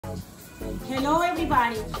Hello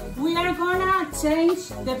everybody. We are gonna change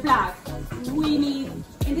the plug. We need,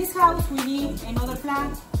 in this house, we need another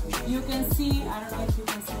plug. You can see, I don't know if you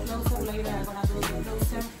can see closer later, I'm gonna do it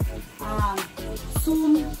closer.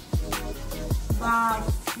 Zoom. But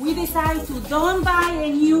we decided to don't buy a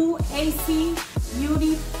new AC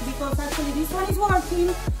unit because actually this one is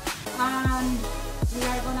working and we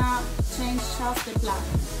are gonna change just the plug.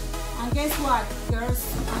 And guess what, girls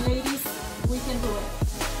and ladies, we can do it.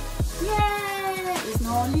 Yay! It's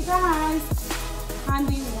not only guys,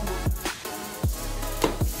 handy woman.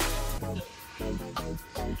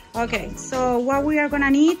 Okay, so what we are gonna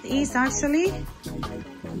need is actually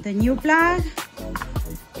the new plug,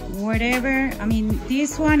 whatever. I mean,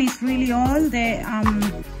 this one is really old.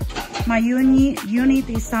 My unit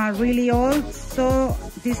is really old, so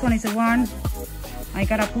this one is the one I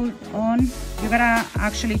gotta put on. You gotta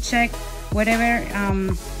actually check whatever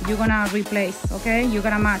you're gonna replace, okay? You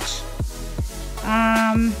gotta match.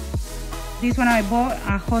 This one I bought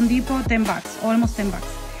at Home Depot, 10 bucks, almost 10 bucks.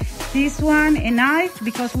 This one, a knife,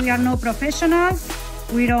 because we are no professionals.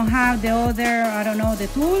 We don't have the other, I don't know, the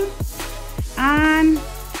tool. And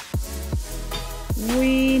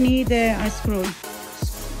we need a screw.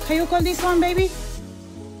 How you call this one, baby?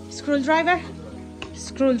 Screwdriver?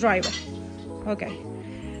 Screwdriver. Okay.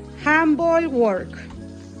 Humble work.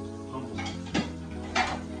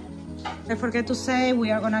 I forget to say we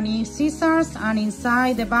are gonna need scissors, and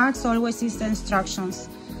inside the box always is the instructions.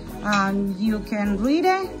 You can read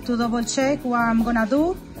it to double check what I'm gonna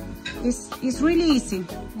do. It's really easy,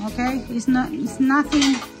 okay? It's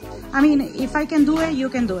nothing. I mean, if I can do it, you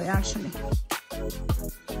can do it actually.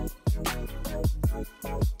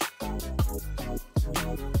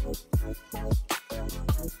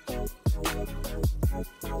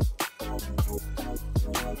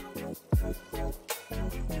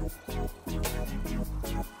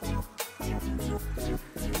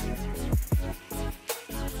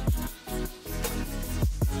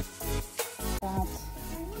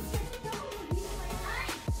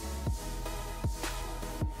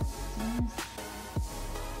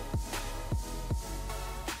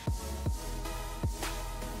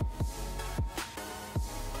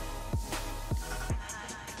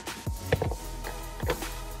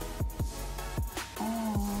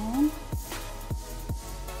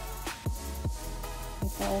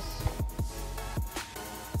 Because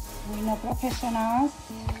we're not professionals,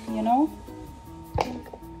 you know.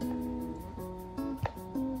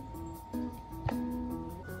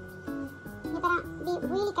 You gotta be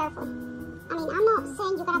really careful. I mean, I'm not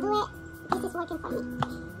saying you gotta do it. This is working for me.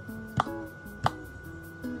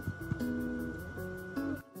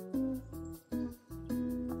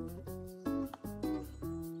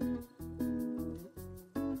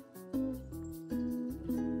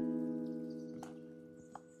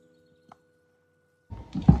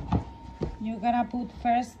 You gotta put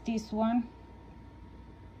first this one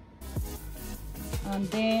and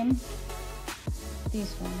then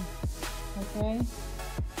this one, okay?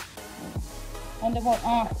 On the bottom.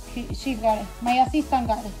 Oh, she got it. My assistant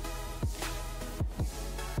got it.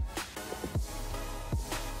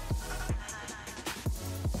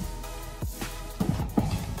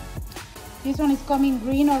 This one is coming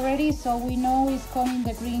green already, so we know it's coming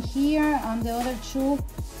the green here, and the other two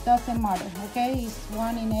doesn't matter, okay? It's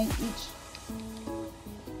one in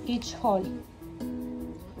each hole.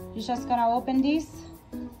 You just gotta open this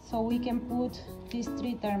so we can put these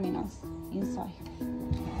 3 terminals inside.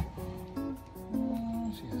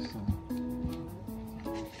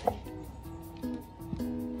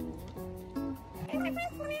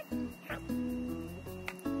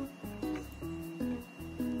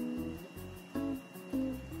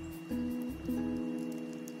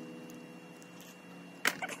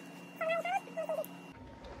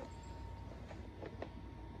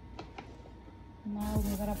 Now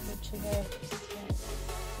we're gonna put together.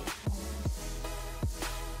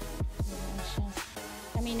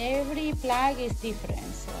 I mean, every plug is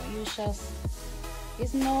different, so you just,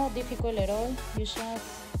 it's not difficult at all. You just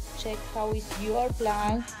check how is your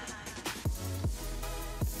plug.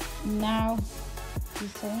 Now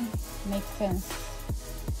this one makes sense,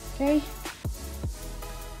 okay?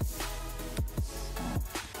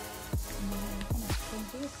 So now I'm gonna screw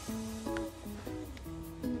this.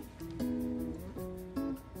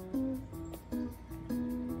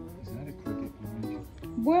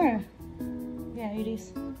 Where? Yeah, it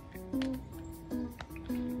is.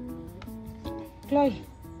 Chloe,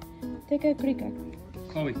 take a cricket.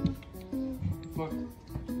 Chloe, look.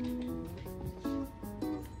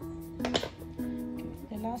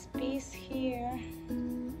 The last piece here.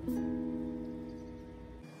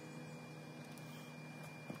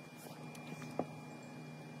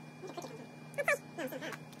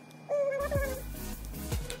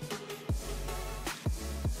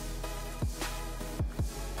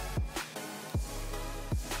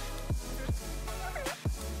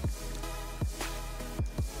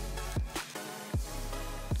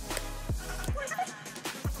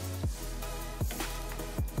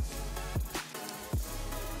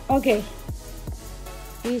 Okay,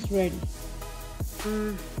 it's ready.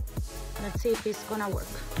 Let's see if it's gonna work.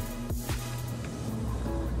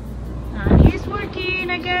 And it's working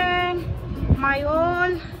again. My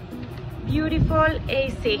old beautiful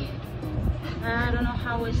AC. I don't know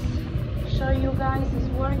how it's show you guys it's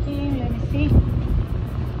working. Let me see.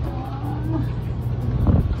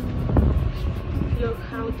 Look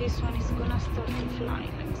how this one is gonna start to fly.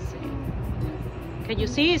 Let me see. Can you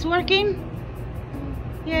see it's working?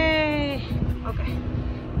 Yay! Okay,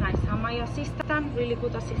 nice. And my assistant, really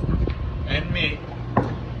good assistant. And me.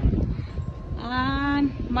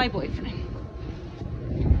 And my boyfriend.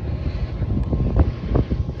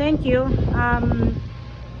 Thank you.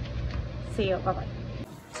 See you. Bye bye.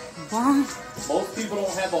 Wow. Most people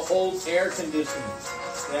don't have an old air conditioner.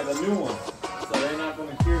 They have a new one. So they're not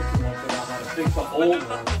going to hear too much about how to fix an old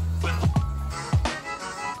one.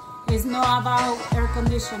 It's not about air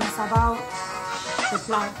conditioning, it's about the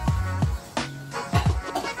plug.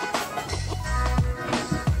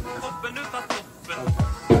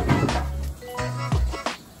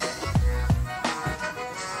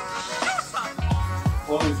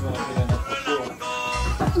 Chloe's going to get in there for sure.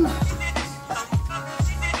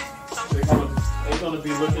 They're going to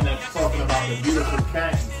be looking at talking about the beautiful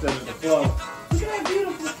cat instead of the plug. Look at that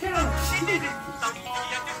beautiful cat.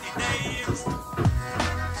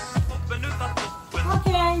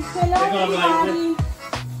 Okay, hello everybody.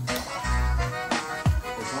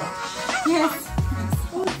 Yes.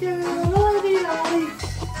 Okay, hello everybody.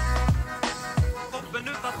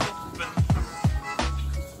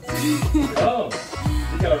 Oh,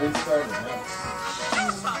 you got to restart it now.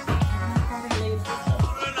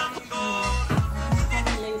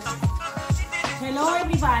 Hello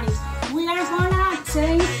everybody. We are gonna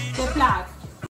change the plug.